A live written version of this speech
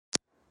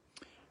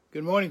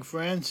Good morning,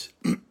 friends.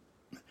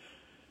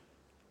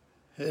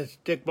 It's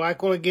Dick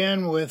Blackwell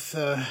again with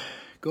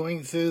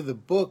going through the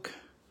book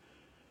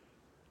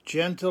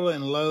Gentle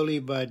and Lowly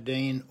by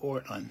Dane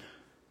Ortlund.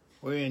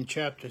 We're in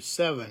chapter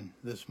 7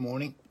 this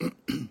morning.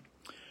 And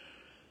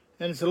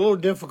it's a little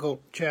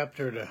difficult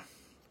chapter to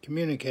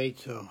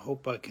communicate, so I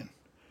hope I can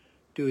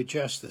do it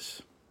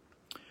justice.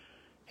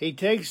 He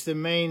takes the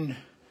main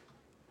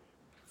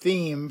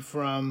theme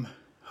from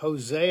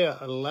Hosea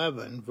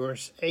 11,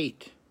 verse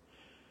 8,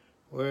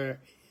 where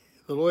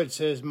the Lord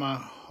says, "My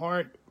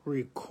heart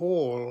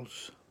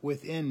recoils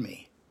within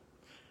me."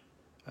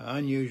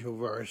 Unusual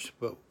verse,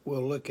 but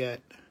we'll look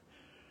at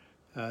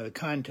the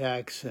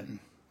context and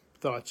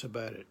thoughts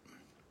about it.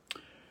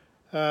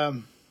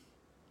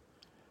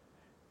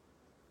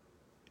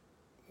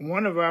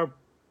 One of our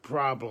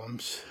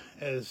problems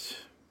as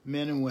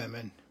men and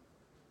women,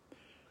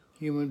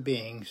 human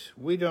beings,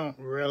 we don't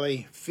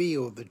really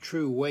feel the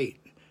true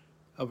weight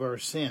of our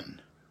sin.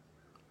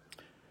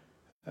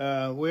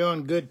 We're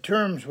on good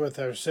terms with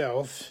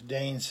ourselves,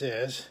 Dane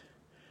says.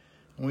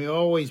 We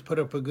always put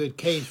up a good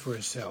case for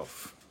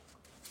ourselves.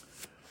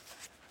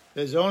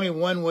 There's only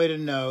one way to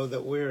know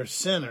that we're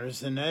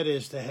sinners, and that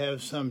is to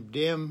have some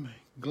dim,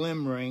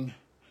 glimmering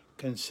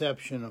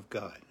conception of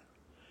God.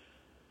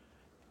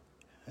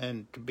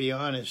 And to be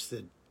honest,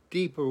 the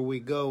deeper we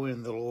go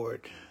in the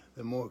Lord,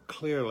 the more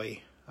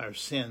clearly our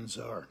sins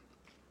are.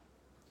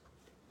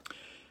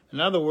 In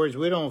other words,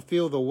 we don't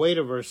feel the weight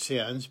of our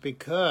sins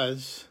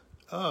because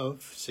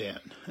of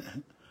sin.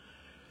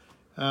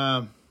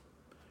 Martin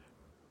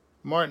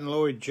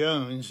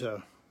Lloyd-Jones,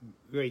 a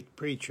great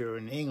preacher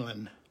in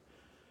England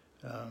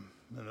in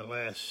the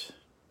last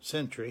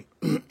century,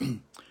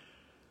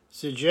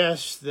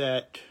 suggests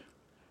that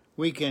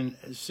we can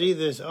see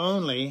this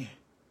only,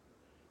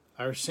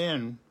 our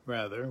sin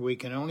rather, we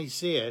can only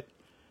see it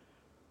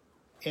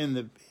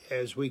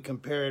as we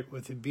compare it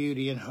with the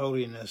beauty and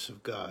holiness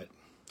of God.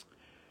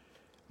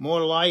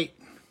 More light,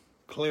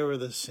 clearer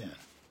the sin.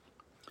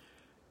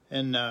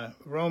 In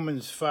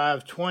Romans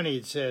 5:20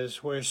 it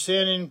says, "Where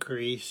sin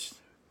increased,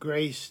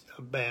 grace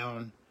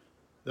abound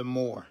the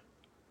more.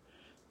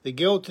 The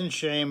guilt and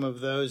shame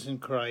of those in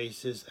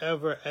Christ is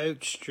ever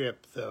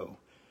outstripped, though,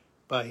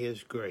 by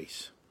his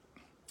grace."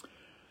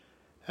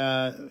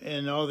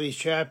 In all these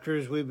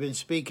chapters we've been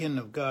speaking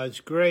of God's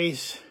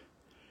grace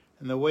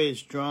and the way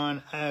it's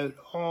drawn out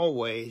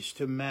always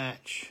to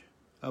match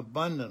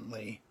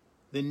abundantly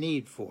the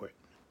need for it.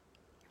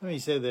 Let me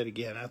say that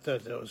again. I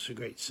thought that was a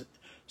great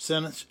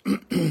sentence.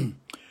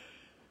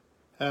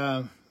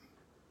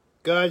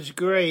 God's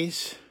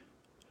grace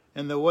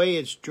and the way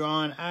it's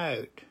drawn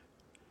out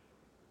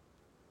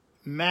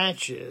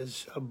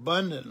matches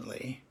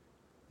abundantly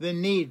the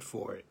need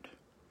for it.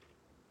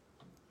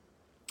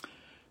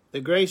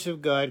 The grace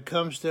of God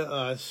comes to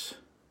us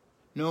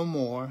no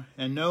more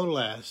and no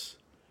less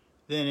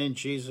than in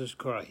Jesus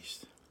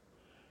Christ.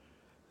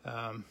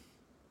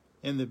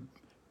 In the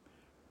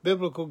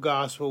biblical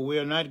gospel, we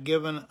are not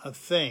given a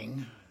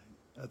thing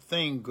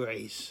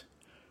grace.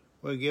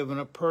 We're given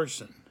a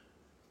person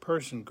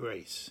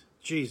grace,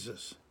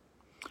 Jesus.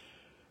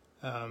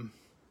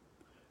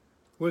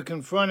 We're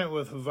confronted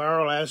with a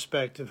viral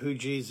aspect of who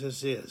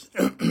Jesus is,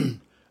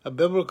 a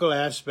biblical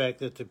aspect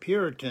that the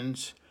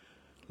Puritans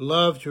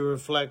love to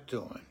reflect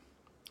on.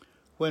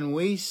 When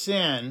we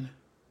sin,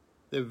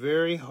 the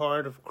very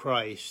heart of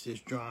Christ is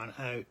drawn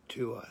out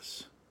to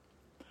us.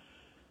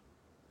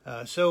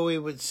 So we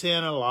would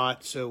sin a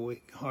lot, so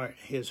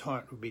his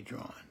heart would be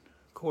drawn.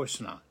 Of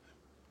course not.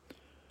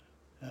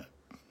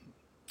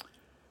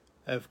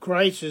 If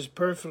Christ is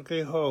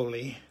perfectly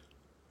holy,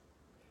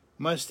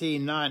 must he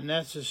not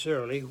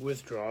necessarily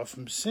withdraw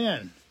from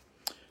sin?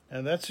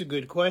 Now that's a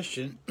good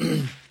question.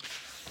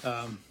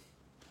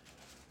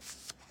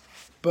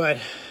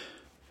 But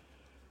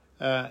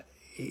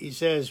he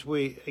says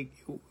we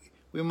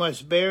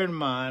must bear in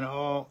mind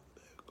all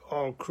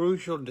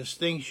crucial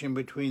distinction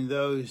between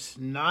those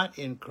not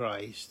in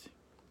Christ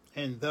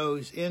and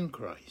those in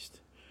Christ.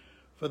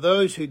 For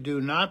those who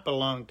do not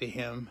belong to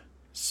him,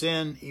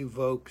 sin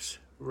evokes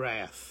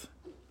wrath.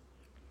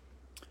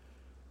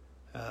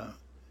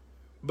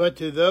 But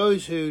to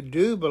those who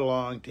do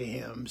belong to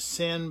him,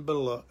 sin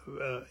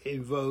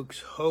evokes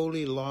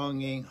holy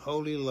longing,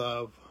 holy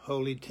love,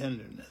 holy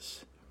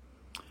tenderness.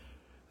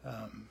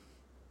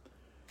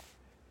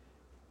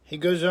 He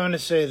goes on to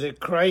say that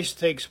Christ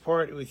takes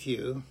part with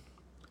you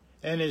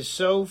and is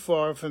so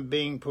far from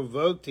being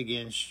provoked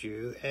against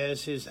you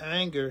as his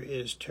anger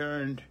is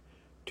turned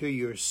to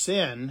your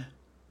sin,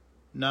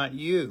 not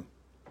you.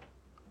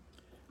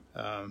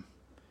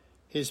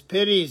 His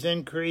pities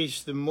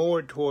increase the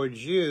more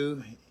towards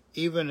you,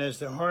 even as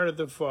the heart of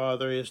the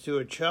Father is to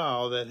a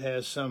child that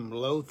has some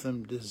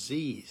loathsome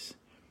disease.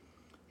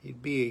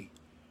 He'd be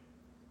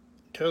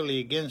totally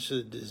against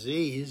the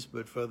disease,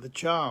 but for the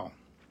child.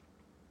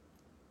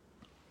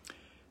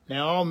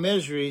 Now, all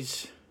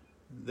miseries,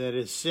 that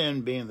is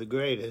sin being the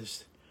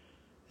greatest,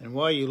 and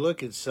while you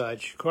look at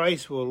such,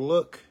 Christ will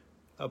look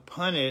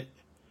upon it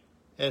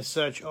as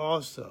such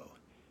also.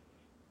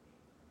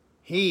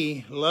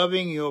 He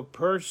loving your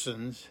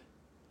persons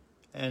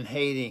and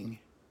hating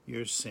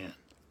your sin.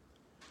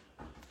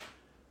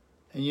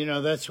 And you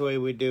know, that's the way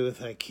we do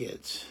with our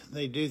kids.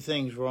 They do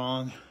things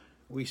wrong.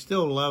 We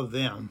still love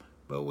them,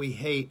 but we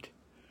hate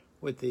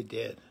what they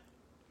did.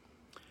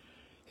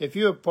 If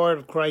you are part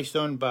of Christ's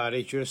own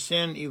body, your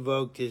sin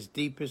evoked his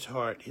deepest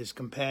heart, his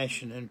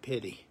compassion and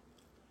pity.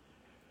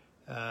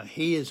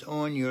 He is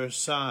on your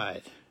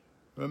side.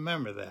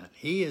 Remember that.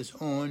 He is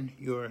on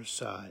your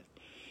side.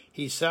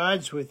 He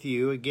sides with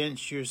you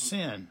against your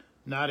sin,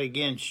 not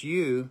against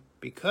you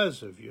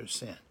because of your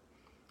sin.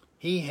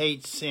 He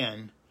hates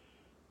sin,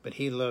 but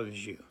he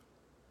loves you.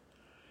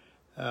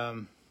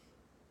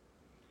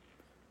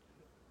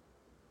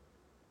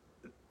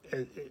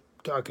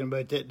 Talking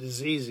about that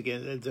disease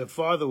again, the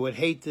father would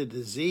hate the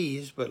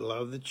disease but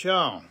love the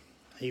child,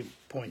 he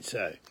points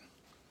out.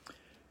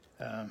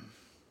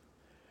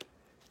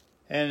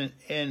 And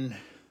in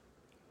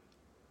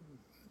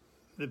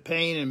the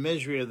pain and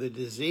misery of the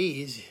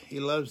disease, he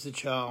loves the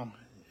child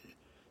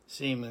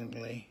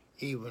seemingly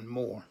even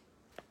more.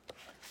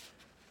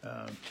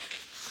 And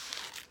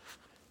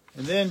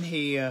then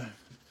this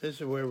is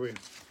where we're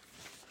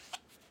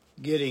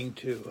getting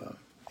to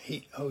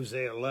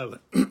Hosea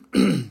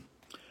 11.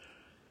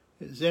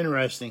 It's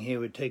interesting he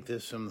would take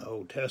this from the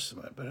Old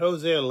Testament. But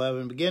Hosea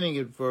 11, beginning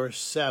at verse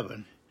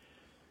 7,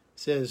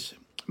 says,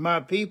 my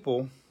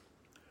people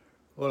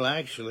will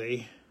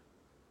actually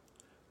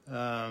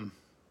let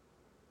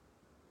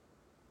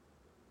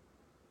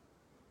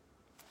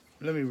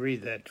me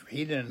read that.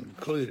 He didn't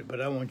include it,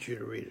 but I want you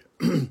to read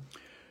it.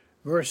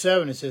 Verse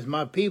 7, it says,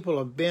 my people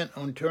are bent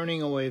on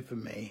turning away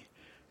from me,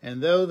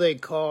 and though they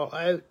call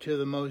out to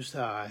the Most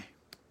High,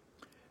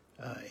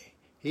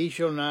 he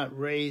shall not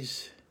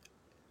raise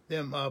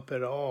them up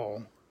at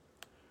all.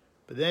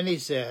 But then he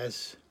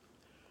says,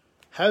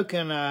 how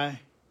can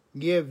I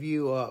give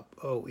you up,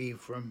 O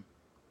Ephraim?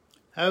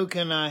 How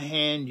can I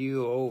hand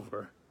you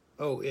over,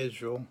 O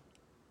Israel?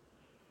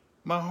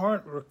 My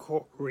heart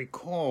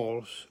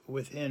recoils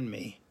within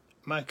me.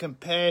 My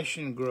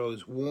compassion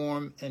grows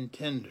warm and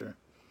tender.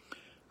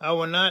 I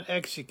will not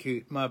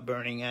execute my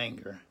burning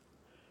anger.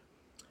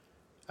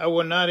 I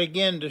will not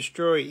again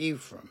destroy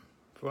Ephraim,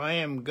 for I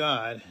am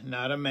God,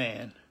 not a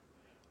man,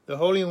 the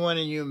Holy One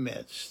in your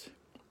midst.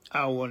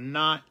 I will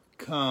not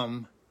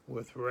come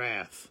with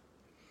wrath.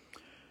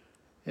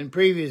 In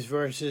previous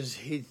verses,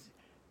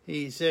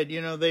 he said,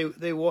 you know,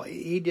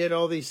 he did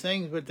all these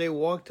things, but they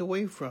walked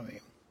away from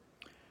him.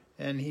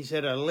 And he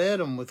said, I led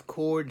them with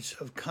cords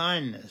of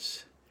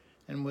kindness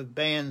and with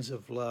bands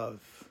of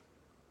love.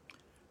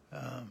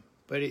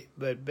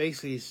 But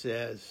basically he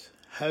says,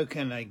 how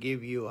can I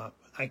give you up?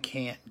 I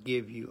can't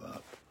give you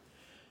up.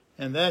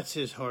 And that's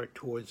his heart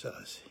towards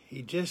us.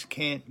 He just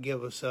can't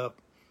give us up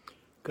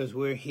because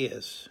we're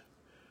his.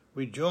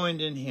 We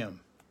joined in him.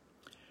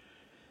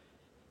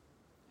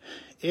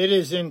 It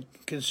is in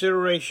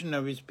consideration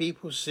of his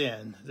people's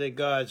sin that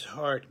God's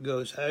heart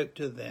goes out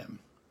to them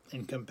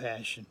in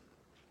compassion.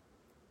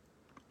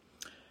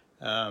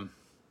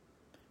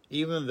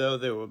 Even though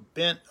they were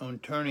bent on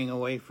turning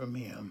away from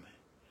him,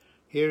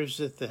 here's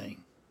the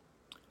thing.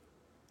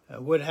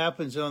 What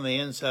happens on the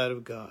inside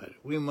of God?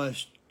 We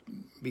must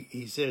be,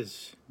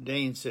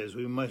 Dane says,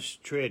 we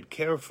must tread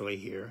carefully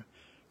here.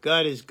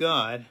 God is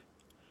God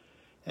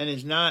and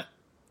is not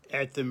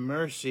at the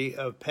mercy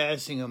of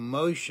passing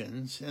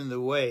emotions in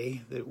the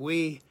way that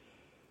we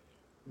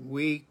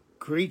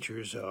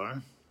creatures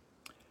are.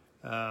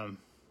 But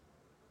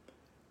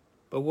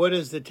what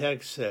does the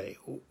text say?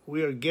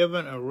 We are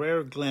given a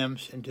rare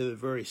glimpse into the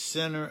very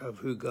center of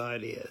who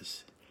God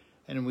is.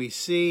 And we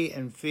see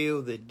and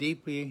feel the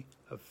deeply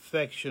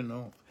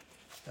affectional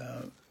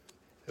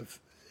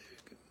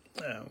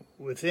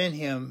within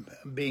him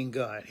being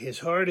God. His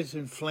heart is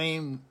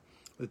inflamed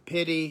with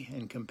pity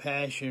and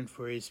compassion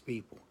for his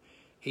people.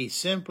 He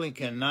simply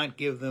cannot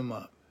give them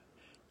up.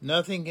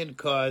 Nothing can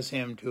cause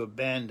him to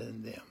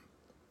abandon them.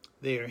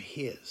 They are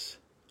his.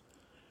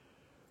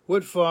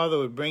 What father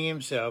would bring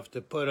himself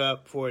to put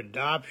up for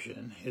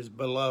adoption his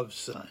beloved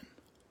son,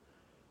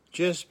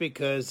 just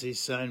because his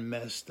son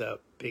messed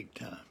up big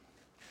time?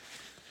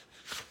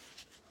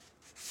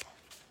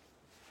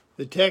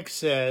 The text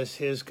says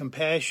his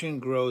compassion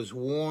grows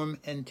warm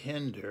and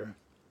tender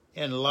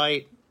in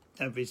light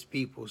of his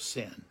people's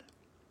sin.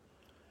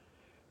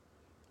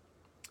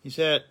 He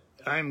said,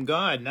 I am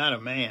God, not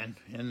a man.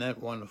 Isn't that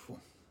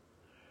wonderful?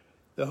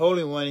 The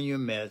Holy One in your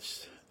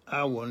midst,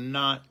 I will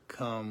not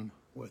come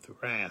with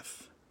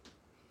wrath.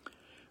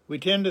 We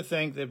tend to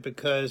think that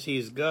because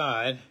he's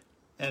God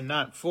and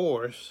not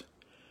force,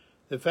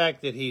 the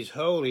fact that he's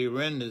holy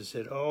renders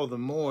it all the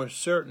more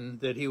certain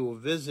that he will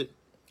visit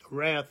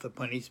wrath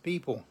upon his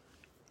people.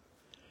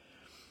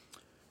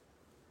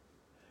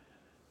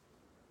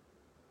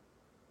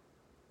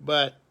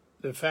 But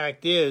the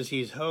fact is,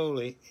 he's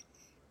holy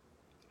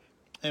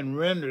and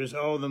renders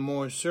all the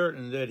more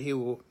certain that he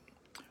will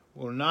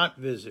not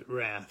visit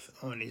wrath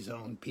on his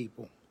own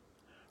people.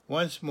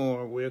 Once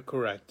more, we're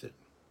corrected.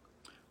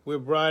 We're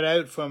brought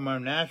out from our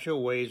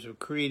natural ways of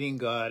creating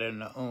God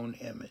in our own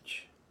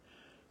image.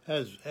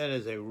 That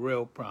is a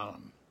real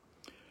problem.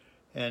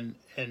 And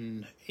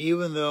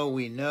even though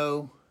we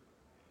know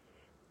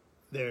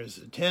there's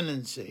a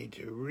tendency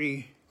to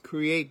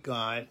recreate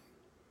God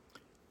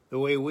the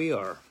way we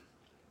are.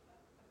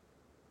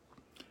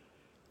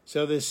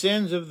 So the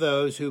sins of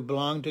those who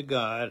belong to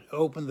God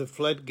open the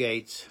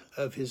floodgates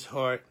of his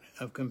heart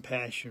of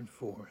compassion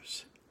for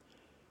us.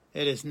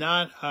 It is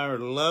not our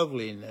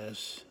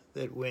loveliness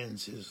that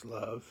wins his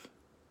love.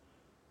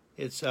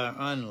 It's our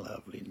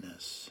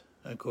unloveliness,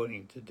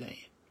 according to Dan.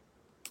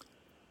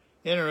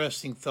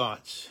 Interesting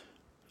thoughts.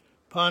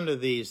 Ponder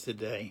these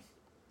today.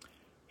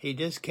 He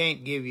just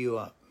can't give you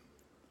up.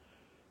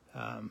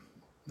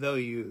 Though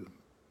you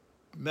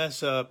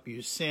mess up,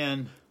 you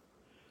sin,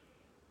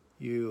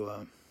 we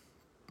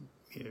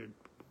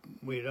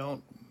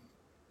don't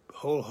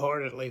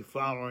wholeheartedly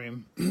follow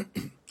him.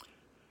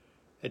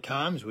 At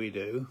times we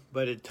do,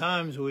 but at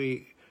times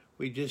we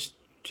just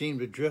seem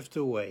to drift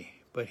away.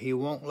 But he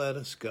won't let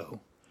us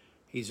go.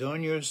 He's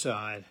on your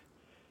side.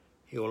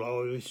 He will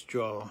always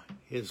draw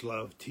his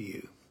love to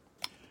you.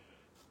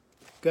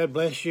 God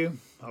bless you.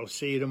 I'll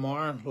see you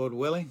tomorrow, Lord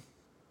willing.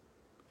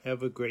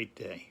 Have a great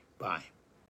day. Bye.